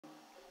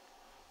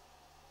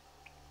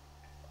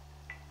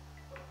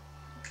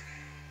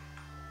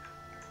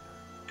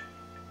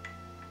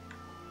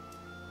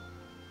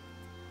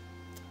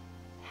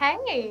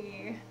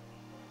Hey.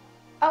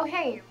 Oh,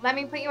 hey, let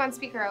me put you on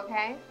speaker,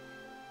 okay?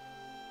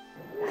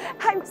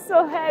 I'm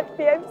so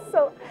happy. I'm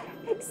so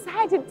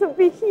excited to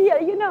be here.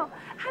 You know,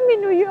 I'm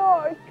in New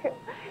York.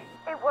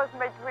 It was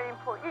my dream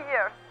for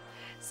years.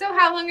 So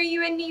how long are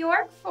you in New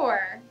York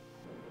for?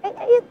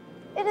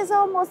 It is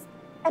almost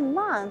a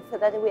month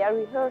that we are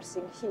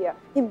rehearsing here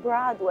in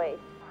Broadway.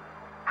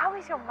 How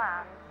is your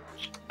mom?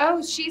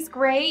 Oh, she's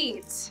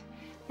great.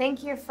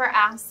 Thank you for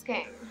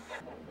asking.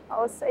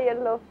 Oh, say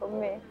hello for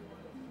me.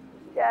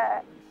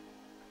 Yeah.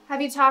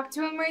 Have you talked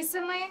to him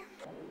recently?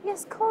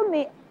 Yes, call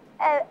me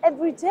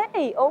every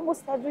day,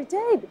 almost every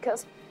day,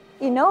 because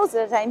he knows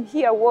that I'm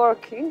here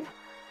working,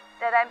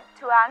 that I'm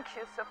too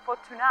anxious for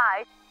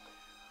tonight.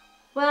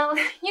 Well,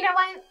 you know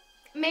what?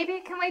 Maybe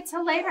it can wait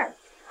till later.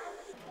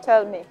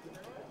 Tell me.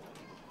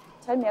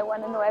 Tell me, I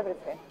want to know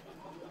everything.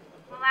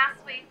 Well, last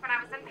week when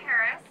I was in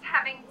Paris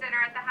having dinner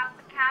at the House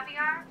of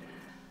Caviar,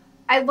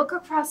 I look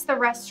across the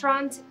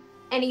restaurant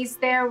and he's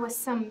there with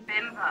some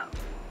bimbo.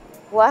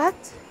 What?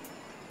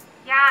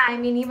 Yeah, I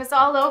mean, he was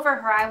all over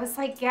her. I was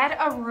like, get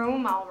a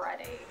room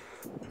already.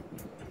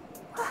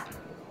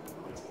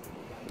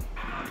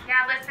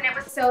 Yeah, listen, it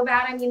was so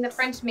bad. I mean, the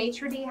French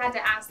maitre d' had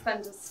to ask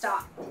them to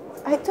stop.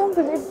 I don't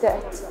believe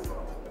that.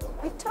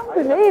 I don't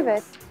believe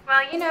it.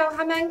 Well, you know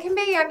how men can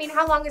be. I mean,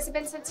 how long has it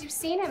been since you've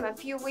seen him? A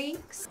few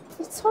weeks?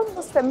 It's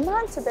almost a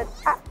month that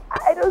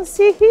I don't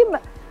see him.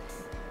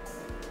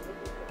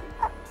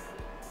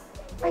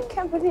 I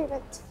can't believe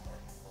it.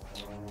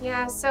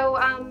 Yeah, so,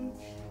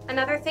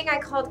 another thing, I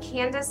called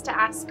Candace to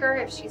ask her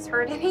if she's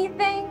heard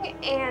anything,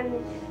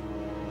 and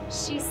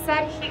she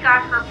said he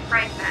got her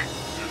pregnant.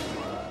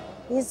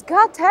 He's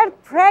got her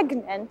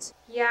pregnant.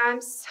 Yeah, I'm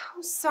so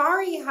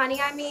sorry, honey.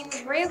 I mean,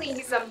 really,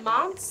 he's a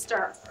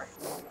monster.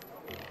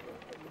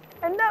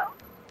 I know.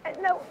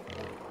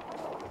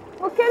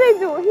 What can I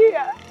do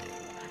here?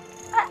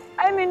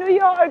 I'm in New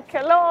York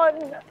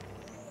alone.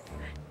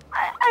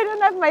 I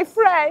don't have my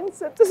friends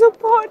to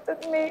support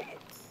me.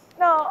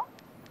 No.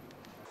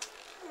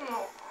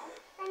 Oh,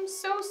 I'm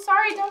so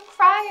sorry. Don't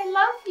cry. I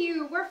love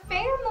you. We're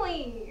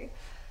family.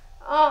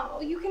 Oh,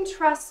 you can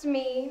trust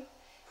me.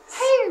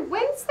 Hey,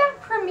 when's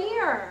that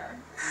premiere?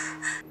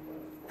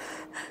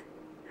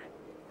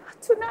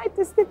 Tonight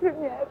is the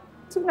premiere.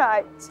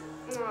 Tonight.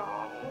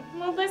 Oh,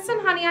 well,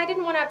 listen, honey, I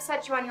didn't want to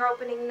upset you on your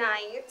opening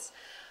night,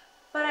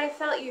 but I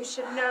felt you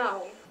should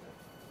know.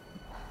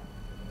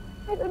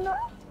 I don't know.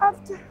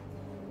 After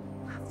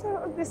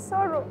all this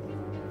sorrow,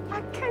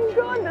 I can't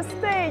go on the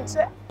stage.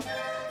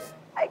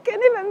 I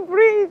can't even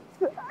breathe.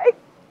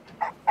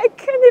 I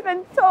can't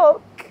even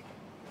talk.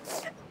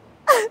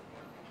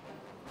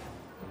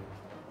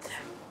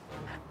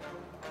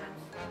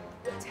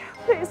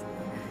 Please,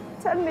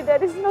 tell me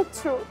that is not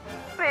true.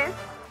 Please.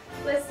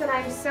 Listen,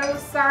 I'm so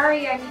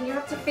sorry. I mean, you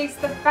have to face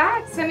the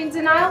facts. I mean,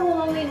 denial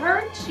will only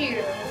hurt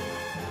you.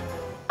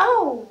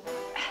 Oh,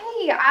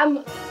 hey,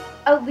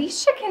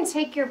 Alicia can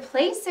take your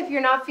place if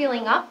you're not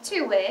feeling up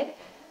to it.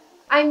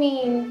 I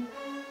mean,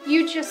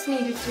 you just need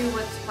to do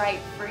what's right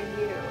for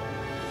you.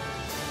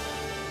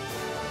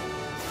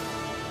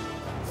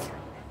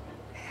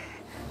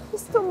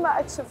 It's too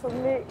much for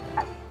me.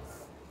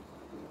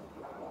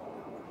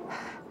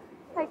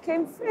 I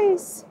can't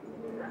face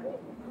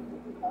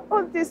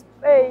all this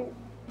pain.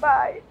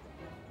 Bye.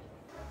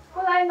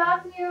 Well, I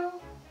love you.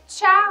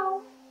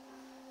 Ciao.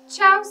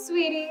 Ciao,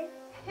 sweetie.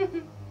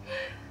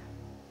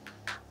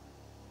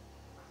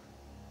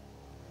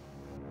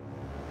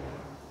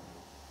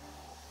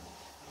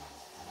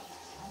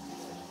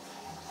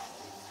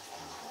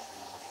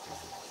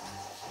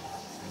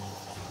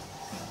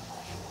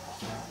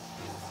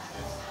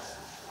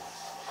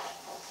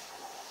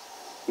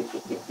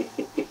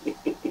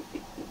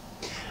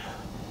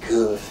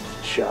 Good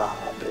job,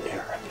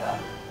 Erica.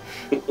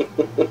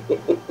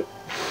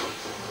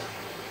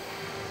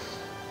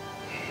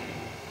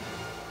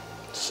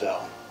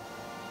 So,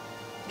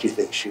 do you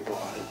think she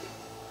bought it?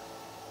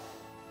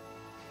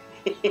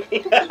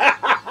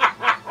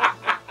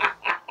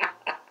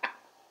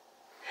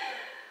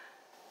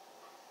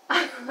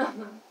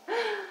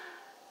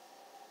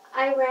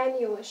 I ran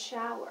you a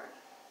shower.